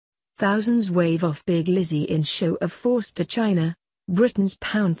Thousands wave off Big Lizzie in show of force to China. Britain's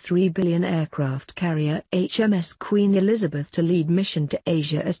 £3 billion aircraft carrier HMS Queen Elizabeth to lead mission to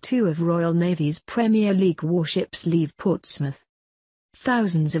Asia as two of Royal Navy's Premier League warships leave Portsmouth.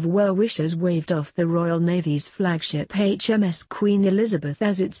 Thousands of well-wishers waved off the Royal Navy's flagship HMS Queen Elizabeth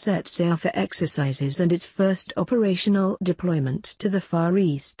as it set sail for exercises and its first operational deployment to the Far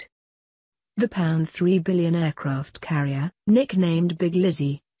East. The £3 billion aircraft carrier, nicknamed Big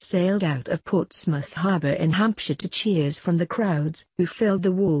Lizzie, sailed out of Portsmouth Harbour in Hampshire to cheers from the crowds who filled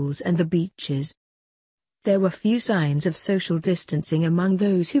the walls and the beaches. There were few signs of social distancing among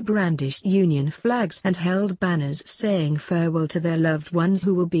those who brandished Union flags and held banners saying farewell to their loved ones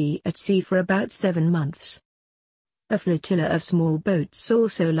who will be at sea for about 7 months. A flotilla of small boats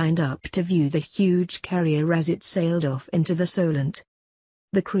also lined up to view the huge carrier as it sailed off into the Solent.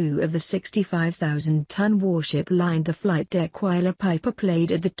 The crew of the 65,000-ton warship lined the flight deck while a piper played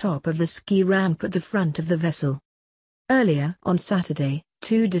at the top of the ski ramp at the front of the vessel. Earlier on Saturday,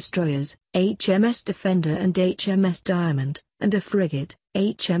 2 destroyers, HMS Defender and HMS Diamond, and a frigate,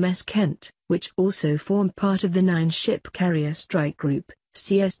 HMS Kent, which also formed part of the 9-ship carrier strike group,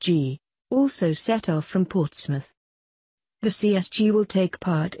 CSG, also set off from Portsmouth. The CSG will take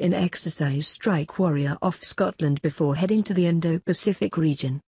part in exercise Strike Warrior off Scotland before heading to the Indo-Pacific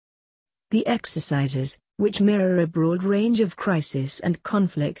region. The exercises, which mirror a broad range of crisis and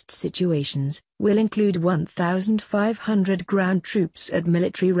conflict situations, will include 1,500 ground troops at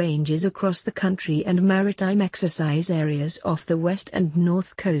military ranges across the country and maritime exercise areas off the west and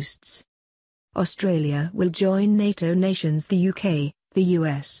north coasts. Australia will join NATO nations the UK, the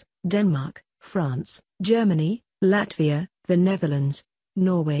US, Denmark, France, Germany, Latvia, the Netherlands,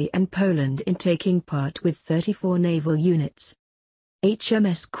 Norway and Poland in taking part with 34 naval units.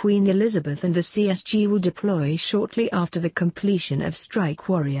 HMS Queen Elizabeth and the CSG will deploy shortly after the completion of Strike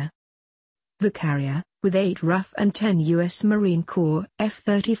Warrior. The carrier, with 8 RAF and 10 U.S. Marine Corps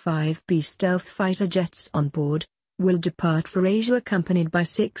F-35B stealth fighter jets on board, will depart for Asia accompanied by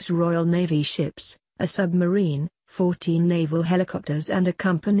 6 Royal Navy ships, a submarine, 14 naval helicopters and a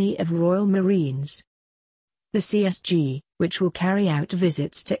company of Royal Marines. The CSG, which will carry out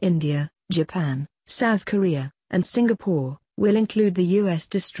visits to India, Japan, South Korea, and Singapore, will include the U.S.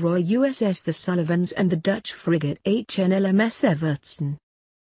 destroyer USS The Sullivans and the Dutch frigate HNLMS Evertsen.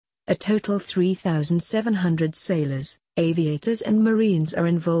 A total 3,700 sailors, aviators and marines are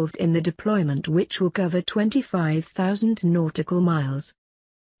involved in the deployment, which will cover 25,000 nautical miles.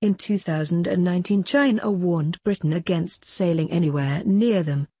 In 2019, China warned Britain against sailing anywhere near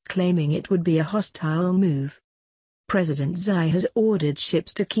them, claiming it would be a hostile move. President Xi has ordered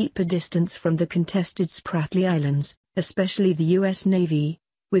ships to keep a distance from the contested Spratly Islands, especially the U.S. Navy,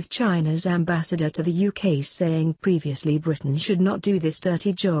 with China's ambassador to the UK saying previously Britain should not do this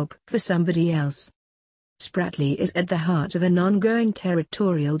dirty job for somebody else. Spratly is at the heart of an ongoing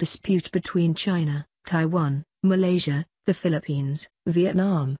territorial dispute between China, Taiwan, Malaysia, the Philippines,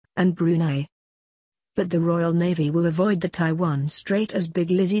 Vietnam, and Brunei. But the Royal Navy will avoid the Taiwan Strait as Big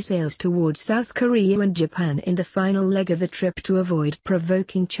Lizzie sails towards South Korea and Japan in the final leg of the trip to avoid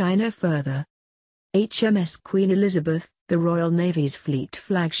provoking China further. HMS Queen Elizabeth, the Royal Navy's fleet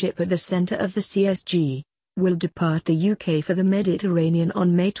flagship at the center of the CSG, will depart the UK for the Mediterranean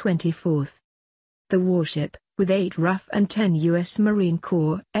on May 24. The warship, with 8 RAF and 10 U.S. Marine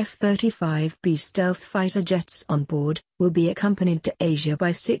Corps F-35B stealth fighter jets on board, will be accompanied to Asia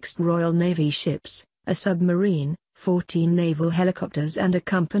by 6 Royal Navy ships, a submarine, 14 naval helicopters and a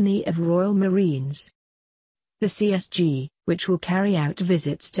company of Royal Marines. The CSG, which will carry out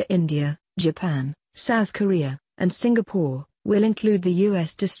visits to India, Japan, South Korea, and Singapore, will include the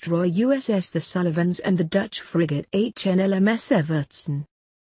U.S. destroyer USS The Sullivans and the Dutch frigate HNLMS Evertsen.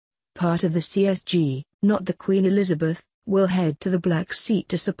 Part of the CSG, not the Queen Elizabeth, will head to the Black Sea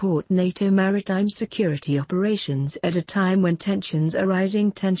to support NATO maritime security operations at a time when tensions are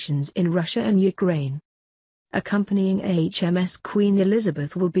rising in Russia and Ukraine. Accompanying HMS Queen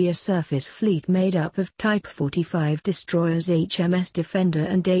Elizabeth will be a surface fleet made up of Type 45 destroyers HMS Defender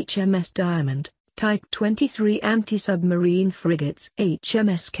and HMS Diamond, Type 23 anti-submarine frigates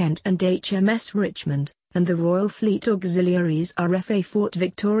HMS Kent and HMS Richmond, and the Royal Fleet Auxiliaries RFA Fort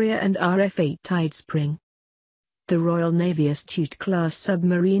Victoria and RFA Tidespring. The Royal Navy Astute-class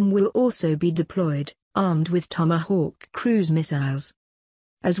submarine will also be deployed, armed with Tomahawk cruise missiles.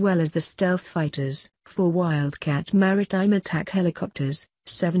 As well as the stealth fighters, 4 Wildcat maritime attack helicopters,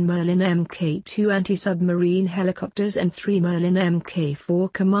 7 Merlin Mk2 anti-submarine helicopters and 3 Merlin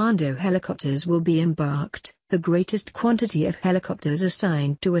Mk4 commando helicopters will be embarked, the greatest quantity of helicopters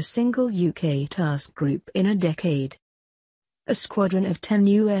assigned to a single UK task group in a decade. A squadron of 10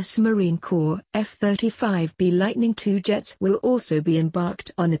 U.S. Marine Corps F-35B Lightning II jets will also be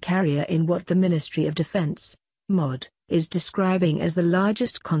embarked on the carrier in what the Ministry of Defense, MOD, is describing as the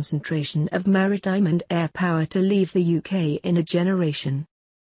largest concentration of maritime and air power to leave the UK in a generation.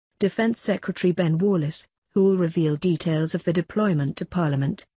 Defence Secretary Ben Wallace, who will reveal details of the deployment to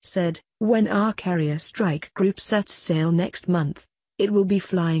Parliament, said, "When our carrier strike group sets sail next month, it will be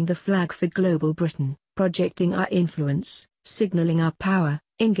flying the flag for global Britain, projecting our influence, signalling our power,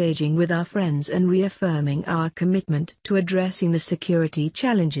 engaging with our friends and reaffirming our commitment to addressing the security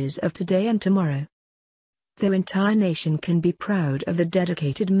challenges of today and tomorrow." The entire nation can be proud of the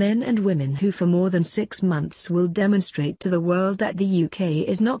dedicated men and women who for more than 6 months will demonstrate to the world that the UK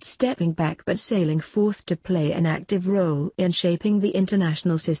is not stepping back but sailing forth to play an active role in shaping the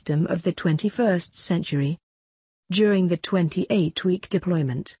international system of the 21st century. During the 28-week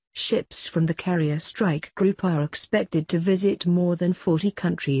deployment, ships from the carrier strike group are expected to visit more than 40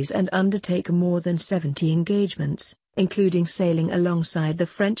 countries and undertake more than 70 engagements, including sailing alongside the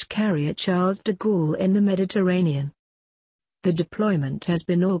French carrier Charles de Gaulle in the Mediterranean. The deployment has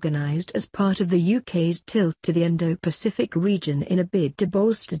been organized as part of the UK's tilt to the Indo-Pacific region in a bid to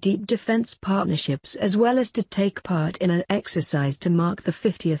bolster deep defense partnerships as well as to take part in an exercise to mark the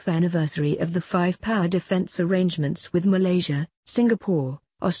 50th anniversary of the five-power defense arrangements with Malaysia, Singapore,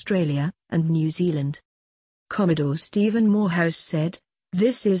 Australia, and New Zealand. Commodore Stephen Morehouse said,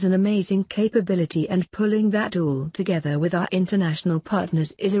 "This is an amazing capability and pulling that all together with our international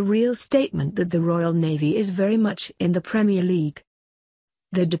partners is a real statement that the Royal Navy is very much in the Premier League."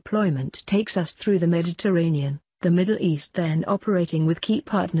 The deployment takes us through the Mediterranean, the Middle East, then operating with key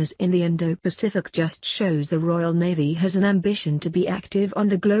partners in the Indo-Pacific just shows the Royal Navy has an ambition to be active on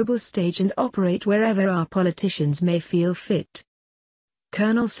the global stage and operate wherever our politicians may feel fit.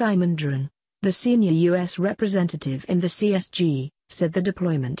 Colonel Simon Duran, the senior U.S. representative in the CSG, said the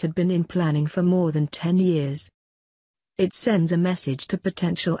deployment had been in planning for more than 10 years. "It sends a message to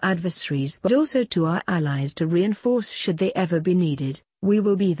potential adversaries but also to our allies to reinforce should they ever be needed, we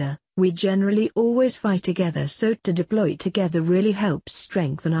will be there. We generally always fight together, so to deploy together really helps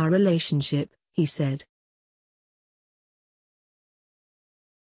strengthen our relationship," he said.